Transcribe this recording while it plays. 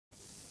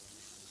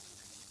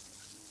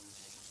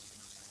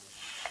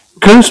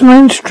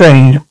Coastline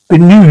strange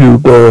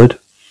Bennu bird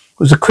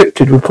was a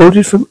cryptid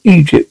reported from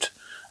Egypt,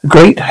 a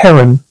great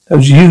heron that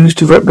was used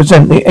to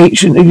represent the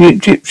ancient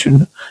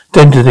Egyptian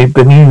identity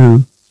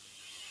Bennu.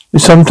 It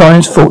is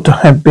sometimes thought to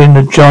have been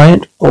a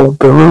giant or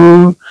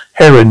Baruru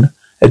heron,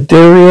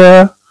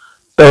 Aderia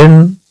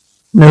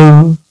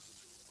Bennu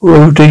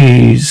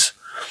Rhodes.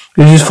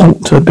 It is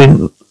thought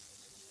to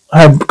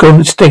have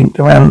gone extinct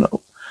around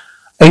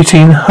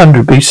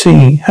 1800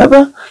 BC.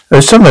 However, there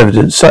is some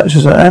evidence such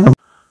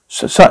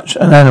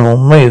an animal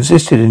may have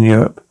existed in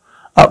Europe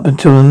up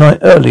until the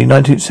early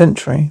 19th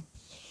century.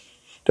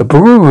 The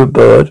Bennu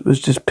bird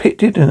was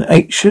depicted in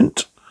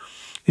ancient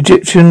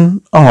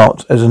Egyptian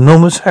art as an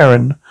enormous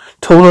heron,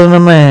 taller than a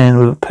man,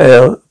 with a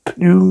pair of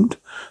plumed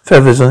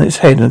feathers on its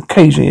head and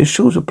occasionally a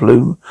shorter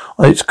plume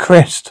on its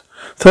crest.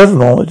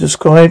 Furthermore, it is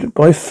described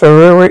by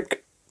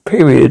Pharaonic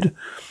period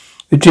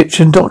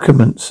Egyptian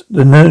documents.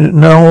 The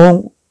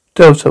Nile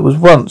Delta was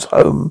once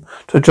home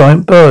to a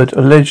giant bird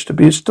alleged to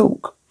be a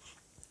stork,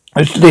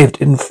 which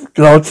lived in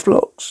large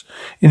flocks.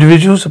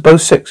 Individuals of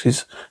both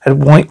sexes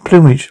had white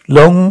plumage,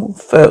 long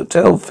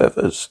tail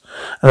feathers,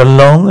 and a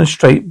long and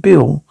straight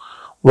bill,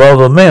 while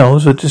the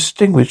males were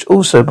distinguished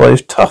also by a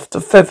tuft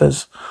of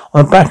feathers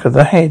on the back of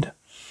the head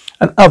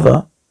and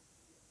other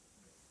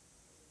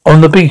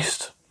on the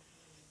beast.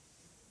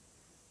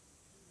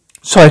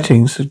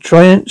 Sightings of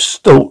giant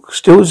stork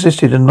still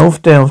existed in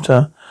North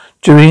Delta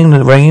during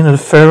the reign of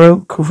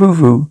Pharaoh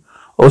Khufu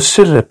or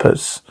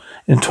Silepus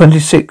in the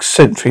 26th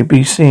century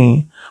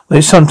BC, when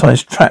it's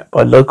sometimes trapped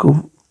by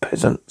local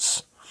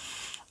peasants.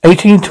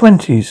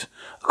 1820s,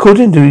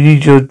 according to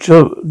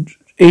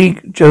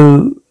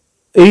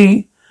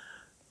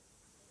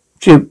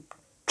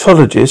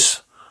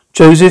Egyptologist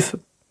Joseph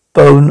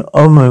Bone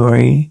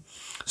Omori,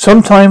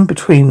 sometime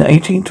between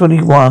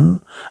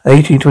 1821 and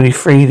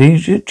 1823, the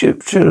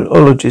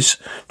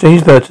Egyptologist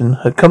James Burton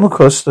had come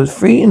across the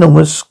three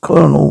enormous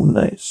coronal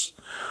nests,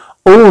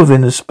 all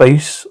within the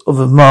space of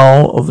a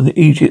mile of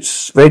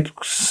Egypt's Red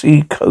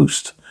Sea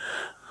coast,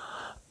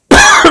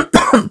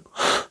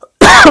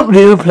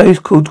 near a place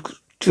called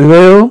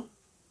Gedel,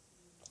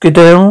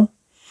 DZT,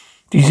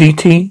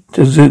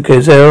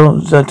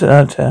 Gazel,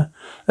 Zatata.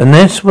 The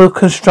nests were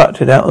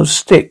constructed out of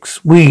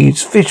sticks,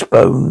 weeds, fish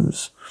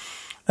bones,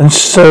 and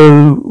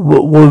so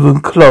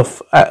woven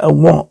cloth at a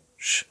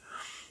watch.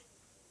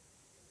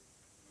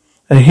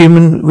 A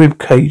human rib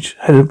cage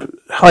had a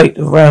height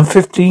of around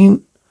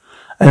 15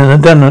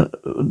 and then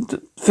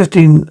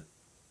 15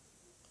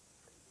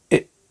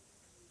 in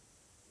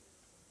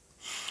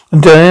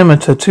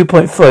diameter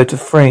 2.5 to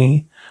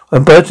 3.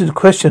 When Burton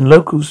questioned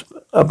locals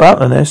about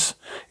the nests,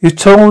 he was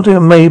told they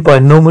were made by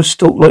enormous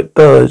stork-like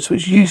birds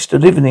which used to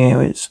live in the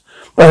areas,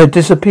 but had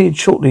disappeared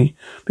shortly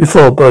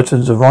before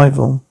Burton's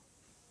arrival.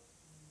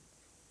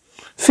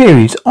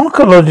 Theories.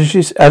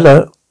 Archaeologist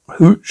Ella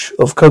Hooch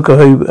of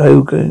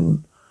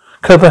Copenhagen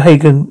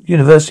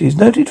University is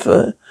noted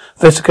for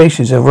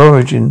investigations of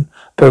origin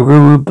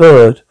Bennu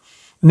bird.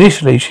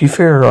 Initially, she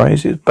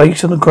theorized it was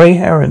based on a grey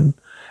heron,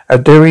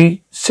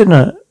 Aderi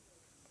Sinari,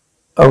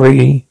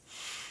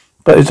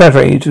 but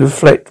exaggerated to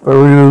reflect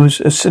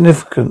Bennu's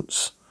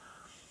significance.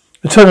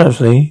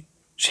 Alternatively,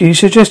 she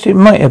suggested it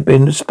might have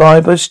been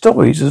inspired by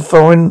stories of the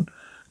foreign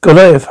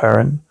Goliath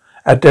heron,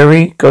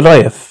 Aderi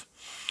Goliath,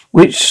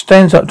 which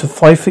stands up to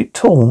 5 feet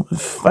tall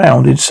and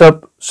found in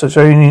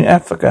sub-Saharan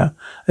Africa,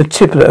 a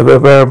tip of the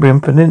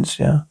Arabian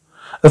Peninsula.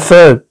 A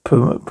third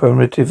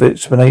primitive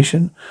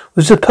explanation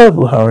was the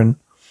purple heron,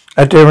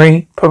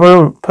 Aderi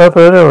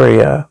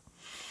purpurea,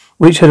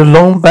 which had a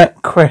long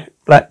black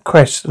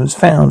crest and was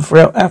found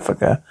throughout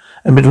Africa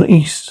and Middle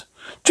East.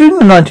 During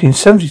the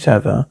 1970s,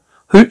 however,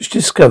 Hooch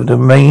discovered the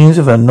remains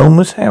of an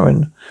enormous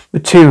heron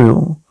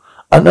material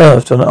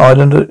unearthed on the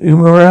island of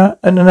Umara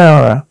and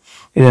Nara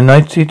in the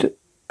United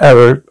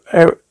Arab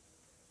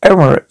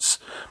Emirates,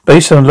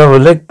 based on lower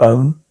leg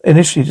bone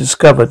initially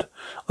discovered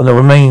on the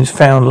remains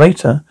found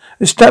later,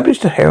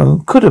 established the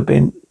heron could have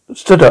been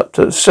stood up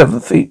to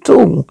 7 feet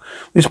tall,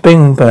 with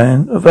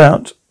wingspan of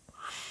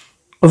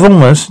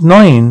almost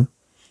 9.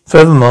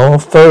 Furthermore,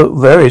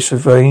 various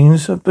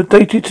remains are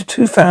dated to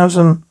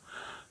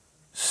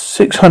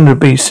 2600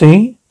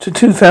 BC to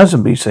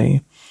 2000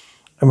 BC,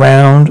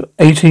 around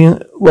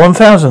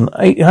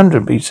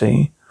 1800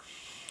 BC.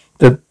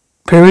 The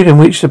period in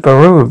which the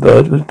Bennu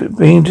bird was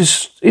being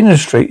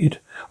illustrated,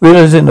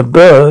 realizing the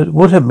bird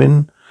would have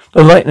been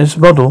the likeness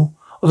model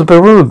of the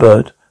Bennu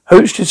bird.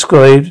 Hooch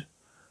described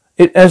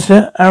it as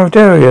the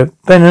Ardaria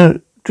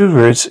Bennu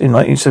in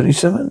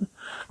 1977.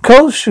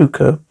 Carl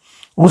Schuker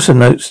also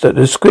notes that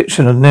the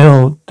description of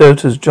Nile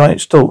Delta's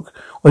giant stork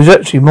was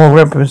actually more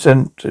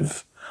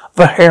representative of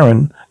a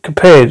heron,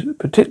 compared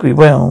particularly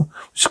well with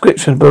the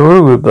description of the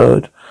Bennu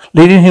bird,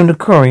 leading him to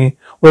query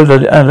whether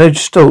the alleged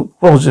stork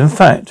was in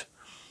fact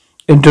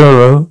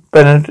Enduro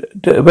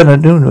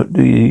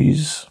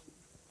Benedundes.